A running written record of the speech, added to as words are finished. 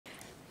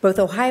Both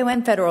Ohio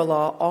and federal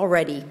law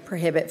already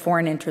prohibit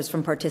foreign interests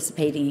from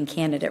participating in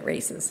candidate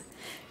races.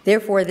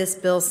 Therefore, this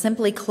bill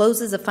simply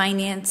closes a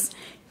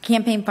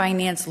campaign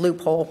finance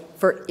loophole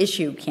for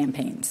issue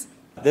campaigns.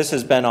 This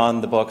has been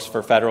on the books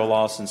for federal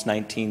law since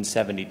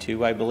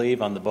 1972, I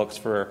believe, on the books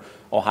for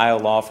Ohio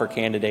law for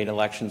candidate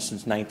elections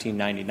since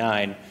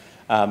 1999.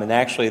 And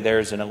actually,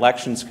 there's an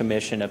Elections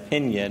Commission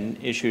opinion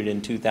issued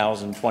in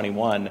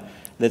 2021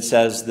 that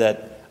says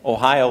that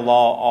Ohio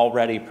law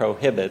already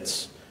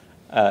prohibits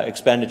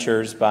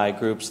expenditures by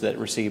groups that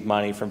receive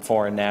money from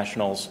foreign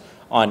nationals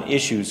on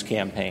issues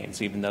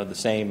campaigns, even though the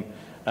same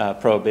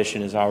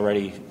prohibition is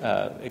already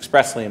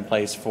expressly in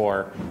place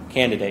for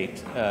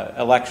candidate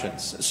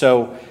elections.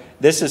 So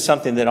this is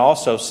something that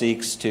also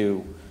seeks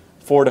to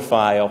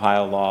fortify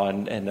Ohio law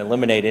and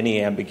eliminate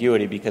any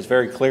ambiguity, because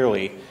very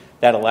clearly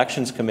that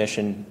Elections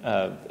Commission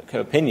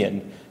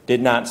opinion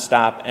did not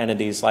stop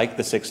entities like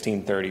the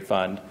 1630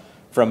 Fund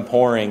from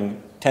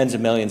pouring tens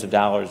of millions of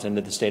dollars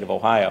into the state of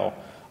Ohio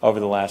over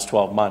the last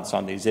 12 months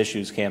on these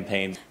issues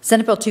campaigns.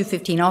 Senate Bill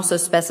 215 also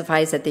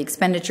specifies that the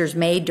expenditures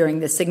made during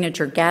the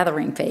signature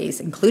gathering phase,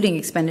 including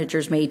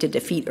expenditures made to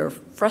defeat or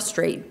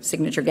frustrate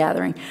signature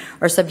gathering,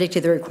 are subject to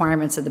the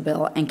requirements of the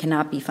bill and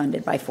cannot be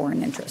funded by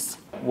foreign interests.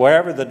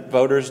 Wherever the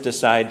voters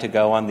decide to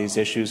go on these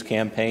issues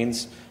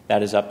campaigns,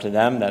 that is up to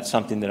them. That's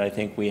something that I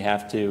think we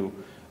have to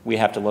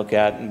look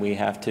at, and we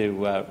have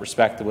to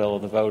respect the will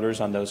of the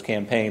voters on those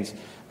campaigns.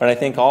 But I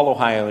think all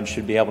Ohioans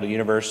should be able to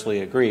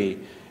universally agree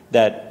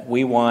that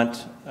we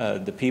want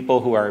the people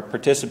who are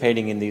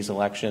participating in these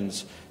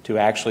elections to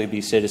actually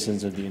be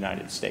citizens of the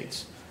United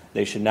States.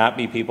 They should not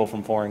be people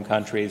from foreign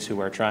countries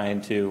who are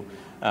trying to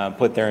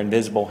put their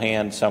invisible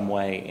hand some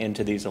way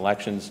into these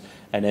elections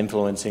and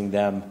influencing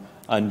them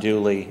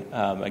unduly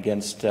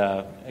against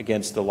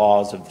the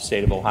laws of the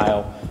state of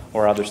Ohio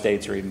or other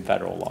states or even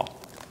federal law.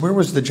 Where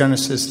was the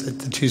genesis that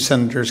the two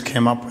senators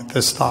came up with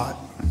this thought?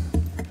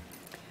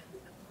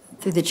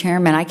 Through the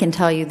chairman, I can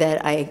tell you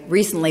that I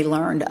recently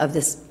learned of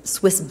this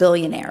Swiss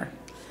billionaire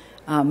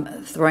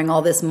throwing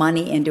all this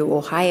money into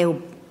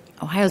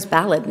Ohio's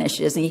ballot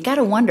initiatives. And you got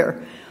to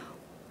wonder,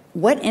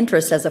 what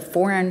interest does a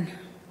foreign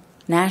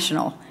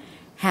national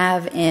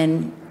have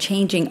in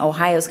changing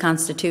Ohio's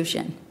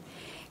constitution?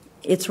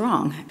 It's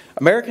wrong.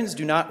 Americans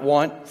do not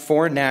want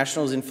foreign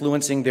nationals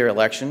influencing their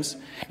elections,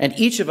 and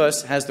each of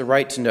us has the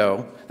right to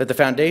know that the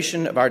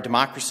foundation of our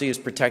democracy is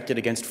protected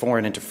against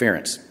foreign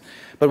interference.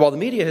 But while the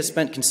media has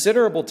spent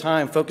considerable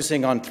time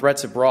focusing on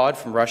threats abroad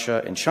from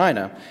Russia and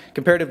China,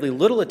 comparatively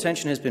little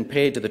attention has been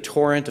paid to the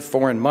torrent of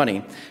foreign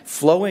money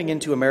flowing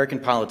into American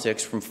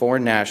politics from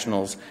foreign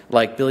nationals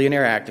like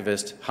billionaire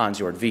activist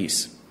Hans-Jörg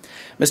Wyss.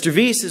 Mr.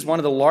 Wyss is one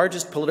of the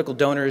largest political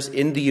donors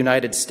in the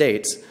United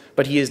States,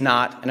 but he is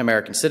not an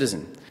American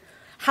citizen.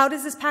 How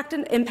does this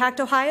impact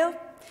Ohio?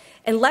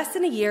 In less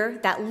than a year,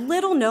 that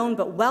little-known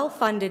but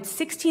well-funded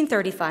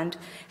 1630 Fund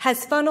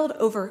has funneled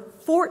over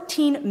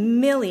 $14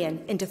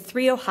 million into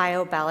 3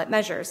 Ohio ballot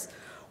measures: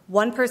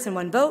 One Person,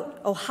 One Vote,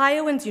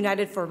 Ohioans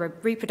United for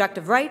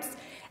Reproductive Rights,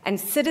 and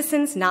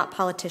Citizens Not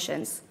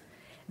Politicians.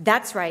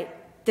 That's right,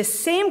 the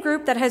same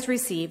group that has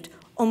received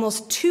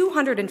almost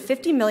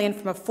 $250 million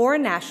from a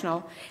foreign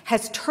national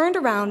has turned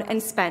around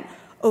and spent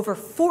over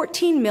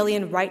 $14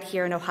 million right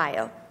here in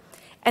Ohio.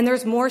 And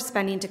there's more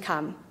spending to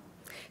come.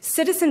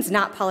 Citizens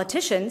Not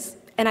Politicians,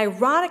 an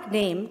ironic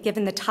name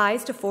given the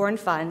ties to foreign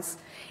funds,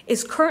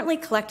 is currently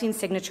collecting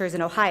signatures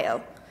in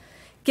Ohio.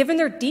 Given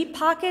their deep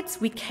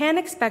pockets, we can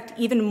expect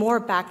even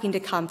more backing to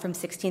come from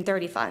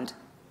 1630 Fund.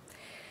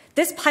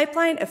 This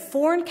pipeline of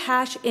foreign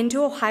cash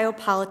into Ohio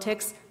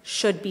politics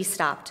should be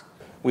stopped.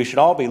 We should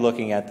all be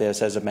looking at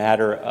this as a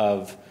matter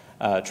of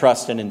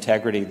trust and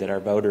integrity that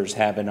our voters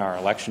have in our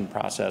election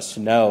process,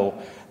 to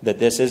know that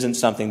this isn't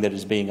something that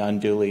is being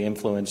unduly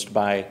influenced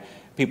by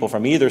people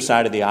from either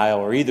side of the aisle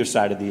or either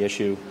side of the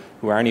issue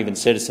who aren't even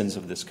citizens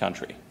of this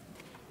country.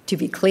 To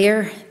be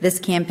clear, this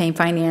campaign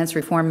finance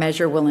reform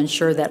measure will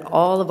ensure that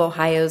all of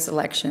Ohio's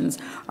elections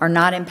are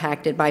not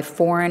impacted by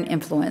foreign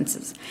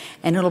influences,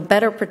 and it'll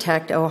better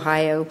protect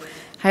Ohio's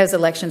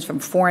elections from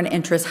foreign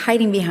interests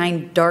hiding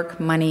behind dark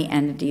money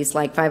entities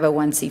like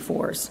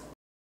 501c4s.